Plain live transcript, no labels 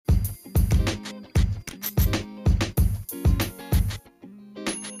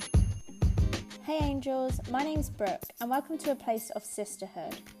Hey angels, my name's Brooke and welcome to a place of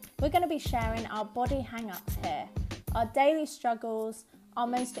sisterhood. We're going to be sharing our body hang-ups here, our daily struggles, our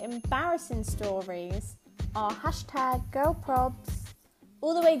most embarrassing stories, our #girlprobs,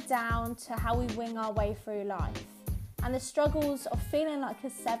 all the way down to how we wing our way through life, and the struggles of feeling like a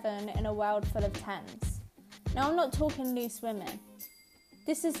 7 in a world full of 10s. Now I'm not talking loose women.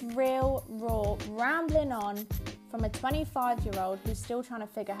 This is real, raw, rambling on from a 25-year-old who's still trying to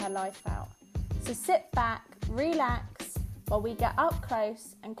figure her life out. So sit back, relax, while we get up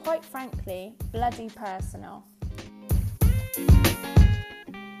close and, quite frankly, bloody personal.